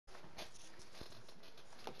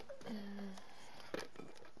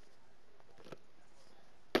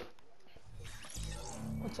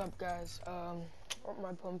up, guys?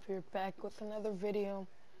 My Pump here, back with another video,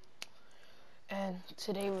 and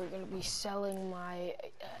today we're gonna be selling my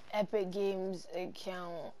Epic Games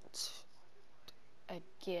account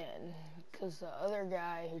again, because the other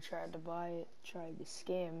guy who tried to buy it tried to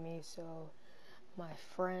scam me. So my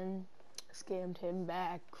friend scammed him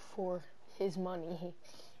back for his money,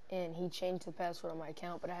 and he changed the password on my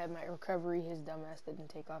account, but I had my recovery. His dumbass didn't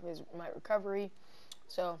take off my recovery,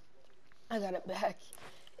 so I got it back.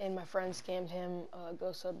 And my friend scammed him.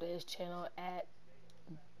 Go sub to his channel at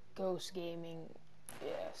Ghost Gaming.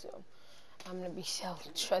 Yeah, so I'm gonna be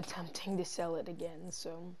attempting to sell it again.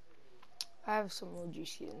 So I have some OG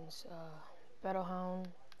skins: Battlehound,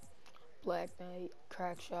 Black Knight,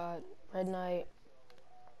 Crackshot, Red Knight,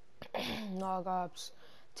 Nog Ops,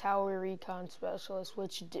 Tower Recon Specialist,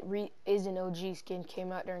 which is an OG skin.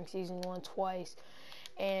 Came out during Season 1 twice,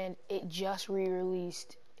 and it just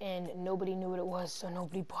re-released. And nobody knew what it was, so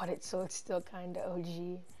nobody bought it, so it's still kind of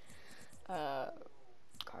OG.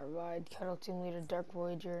 Carbide, Kettle Team Leader, Dark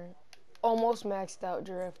Voyager, almost maxed out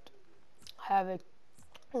Drift, Havoc,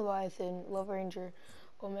 Leviathan, Love Ranger,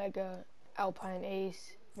 Omega, Alpine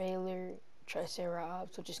Ace, Valor,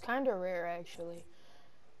 Triceratops, which is kind of rare actually.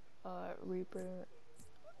 Reaper,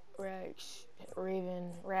 Rex,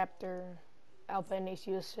 Raven, Raptor, Alpine Ace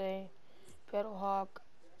USA, Pedalhawk,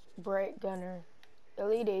 Bright Gunner,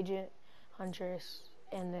 Elite Agent, Huntress,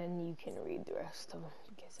 and then you can read the rest of them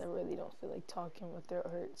because I really don't feel like talking. My throat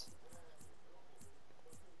hurts.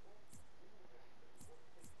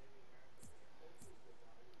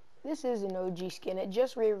 This is an OG skin. It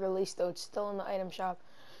just re-released though. It's still in the item shop,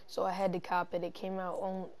 so I had to cop it. It came out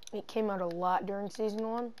a lot during Season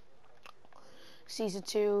 1. Season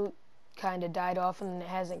 2 kind of died off, and it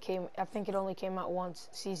hasn't came. I think it only came out once.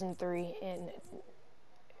 Season 3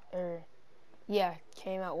 yeah,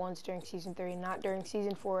 came out once during Season 3, not during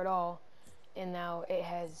Season 4 at all, and now it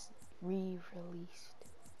has re-released.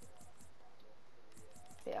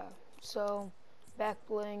 Yeah, so, back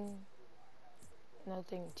bling,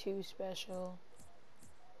 nothing too special.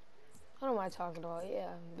 What am I talking about?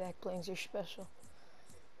 Yeah, back blings are special.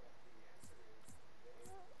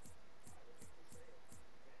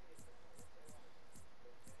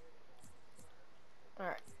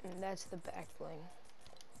 Alright, and that's the back bling.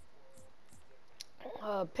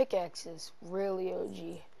 Pickaxes, really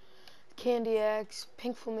OG. Candy Axe,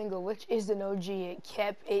 Pink Flamingo, which is an OG.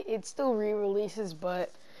 It still re-releases,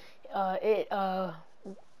 but it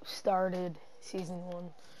started Season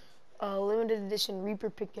 1. Limited edition Reaper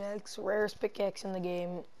pickaxe, rarest pickaxe in the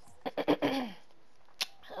game.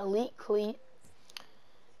 Elite Cleat,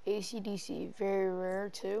 ACDC, very rare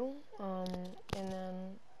too. And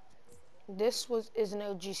then this is an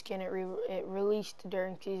OG skin. It released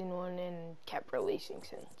during Season 1 and kept releasing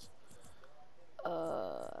since.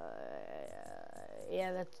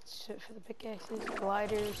 Yeah, that's it for the pickaxes.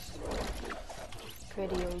 Gliders,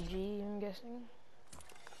 pretty OG, I'm guessing.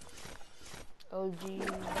 OG.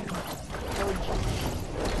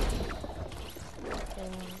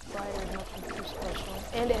 And gliders, nothing too special.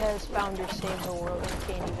 And it has Founder Save the World in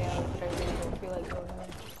Candy Valley, but I really don't feel like going there.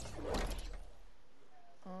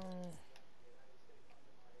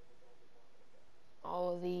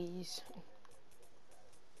 All of these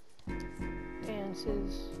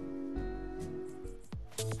dances.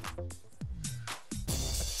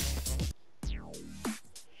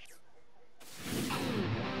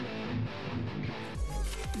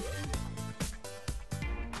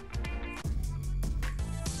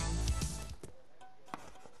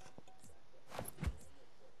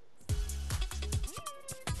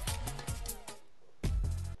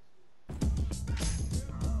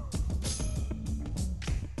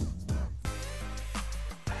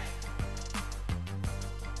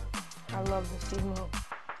 I love this emote.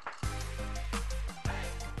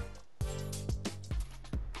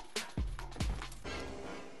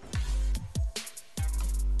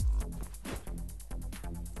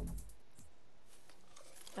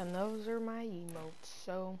 And those are my emotes.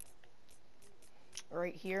 So,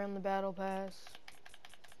 right here on the Battle Pass.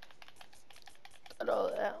 Got all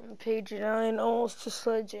that on page 9, almost to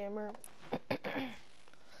Sledgehammer.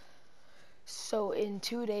 So in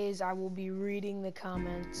 2 days I will be reading the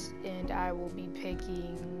comments and I will be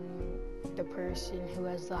picking the person who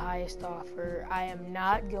has the highest offer. I am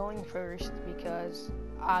not going first because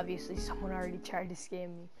obviously someone already tried to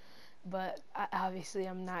scam me. But obviously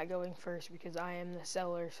I'm not going first because I am the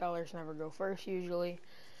seller. Sellers never go first usually.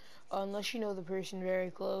 Unless you know the person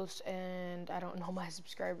very close, and I don't know my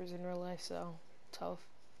subscribers in real life, so tough.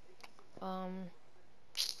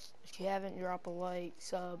 If you haven't, drop a like,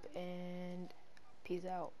 sub, and peace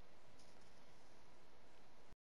out.